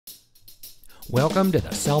Welcome to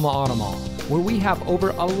the Selma Auto Mall, where we have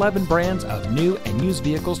over 11 brands of new and used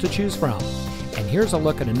vehicles to choose from. And here's a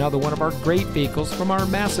look at another one of our great vehicles from our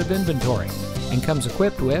massive inventory, and comes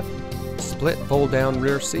equipped with split fold-down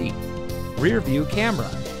rear seat, rear view camera,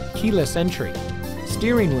 keyless entry,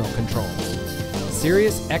 steering wheel controls,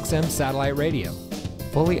 Sirius XM satellite radio,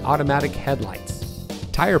 fully automatic headlights,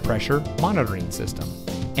 tire pressure monitoring system,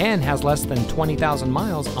 and has less than 20,000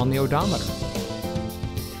 miles on the odometer.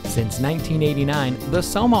 Since 1989, the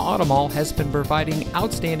Selma Auto Mall has been providing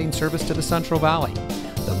outstanding service to the Central Valley.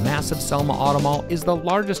 The massive Selma Auto Mall is the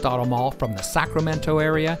largest auto mall from the Sacramento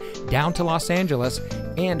area down to Los Angeles,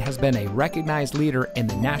 and has been a recognized leader in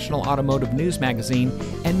the National Automotive News magazine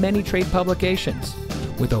and many trade publications.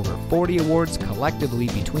 With over 40 awards collectively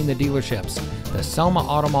between the dealerships, the Selma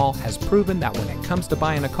Auto Mall has proven that when it comes to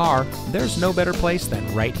buying a car, there's no better place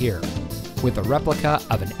than right here. With a replica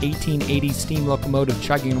of an 1880 steam locomotive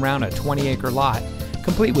chugging around a 20-acre lot,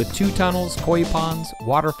 complete with 2 tunnels, koi ponds,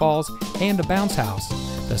 waterfalls, and a bounce house,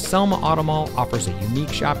 the Selma Auto Mall offers a unique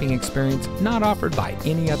shopping experience not offered by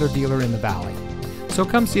any other dealer in the valley. So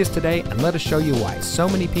come see us today and let us show you why so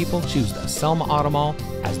many people choose the Selma Auto Mall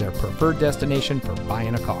as their preferred destination for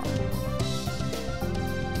buying a car.